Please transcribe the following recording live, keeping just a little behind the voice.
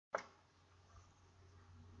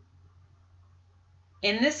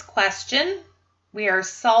In this question, we are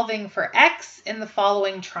solving for x in the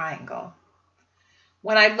following triangle.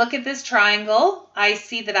 When I look at this triangle, I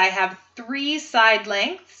see that I have three side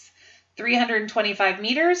lengths, 325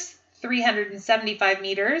 meters, 375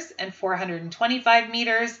 meters, and 425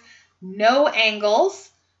 meters, no angles,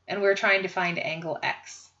 and we're trying to find angle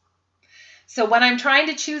x. So when I'm trying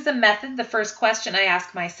to choose a method, the first question I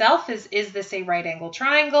ask myself is this a right angle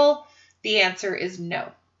triangle? The answer is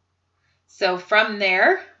no. So from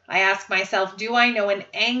there, I ask myself, do I know an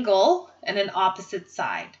angle and an opposite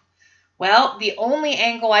side? Well, the only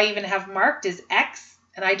angle I even have marked is x,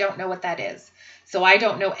 and I don't know what that is. So I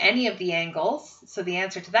don't know any of the angles, so the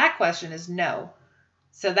answer to that question is no.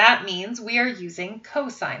 So that means we are using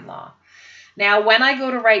cosine law. Now, when I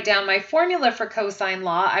go to write down my formula for cosine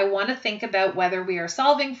law, I want to think about whether we are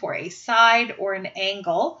solving for a side or an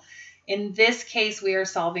angle. In this case, we are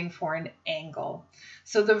solving for an angle.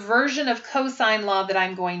 So the version of cosine law that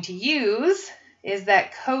I'm going to use is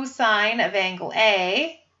that cosine of angle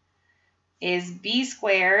A is b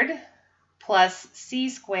squared plus c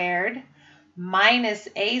squared minus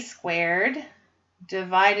a squared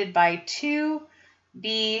divided by 2bc.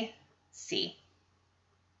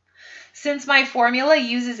 Since my formula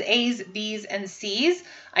uses a's, b's, and c's,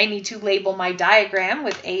 I need to label my diagram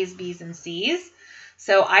with a's, b's, and c's.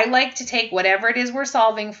 So I like to take whatever it is we're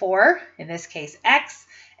solving for, in this case x,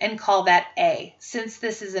 and call that a. Since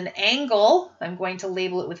this is an angle, I'm going to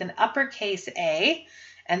label it with an uppercase A,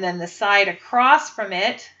 and then the side across from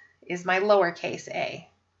it is my lowercase a.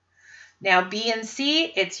 Now B and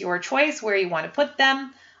C, it's your choice where you want to put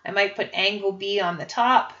them. I might put angle B on the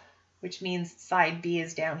top, which means side B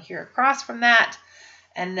is down here across from that,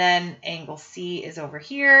 and then angle C is over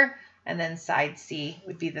here, and then side C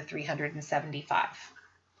would be the 375.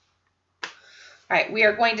 All right, we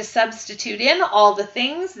are going to substitute in all the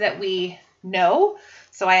things that we know.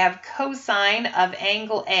 So I have cosine of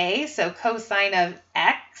angle A, so cosine of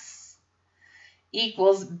x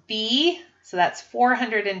equals B, so that's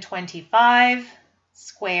 425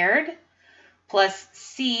 squared, plus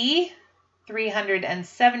C,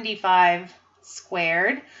 375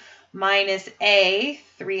 squared, minus A,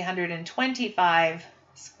 325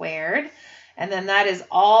 squared, and then that is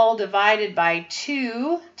all divided by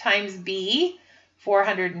 2 times B,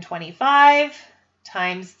 425,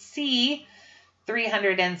 times C,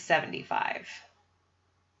 375.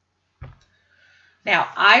 Now,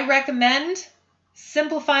 I recommend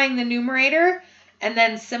simplifying the numerator and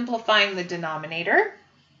then simplifying the denominator.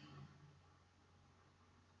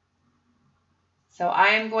 So I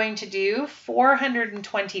am going to do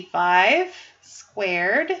 425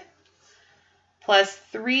 squared plus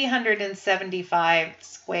 375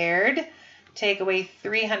 squared. Take away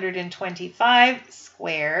 325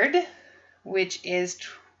 squared, which is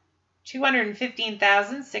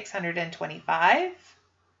 215,625.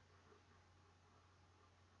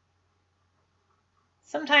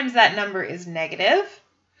 Sometimes that number is negative.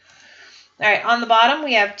 All right, on the bottom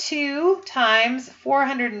we have 2 times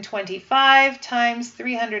 425 times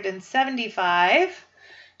 375,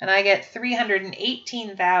 and I get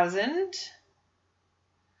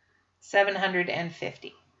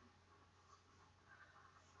 318,750.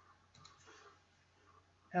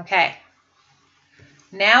 Okay,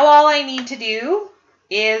 now all I need to do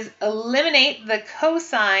is eliminate the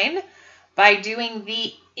cosine by doing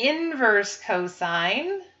the inverse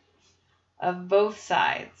cosine of both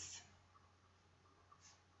sides.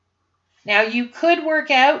 Now you could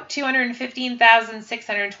work out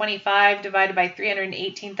 215,625 divided by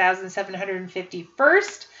 318,750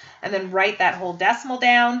 first and then write that whole decimal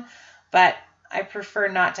down, but I prefer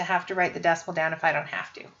not to have to write the decimal down if I don't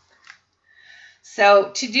have to.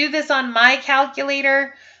 So to do this on my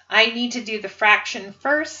calculator, I need to do the fraction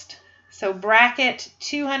first. So bracket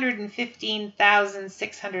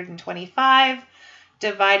 215,625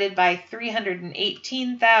 divided by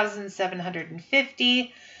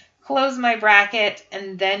 318,750. Close my bracket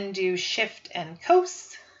and then do shift and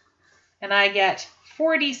cos, and I get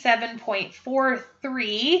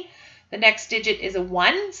 47.43. The next digit is a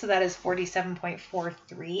 1, so that is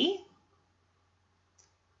 47.43.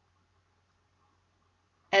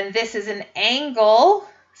 And this is an angle,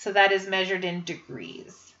 so that is measured in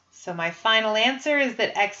degrees. So my final answer is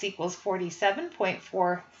that x equals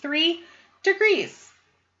 47.43 degrees.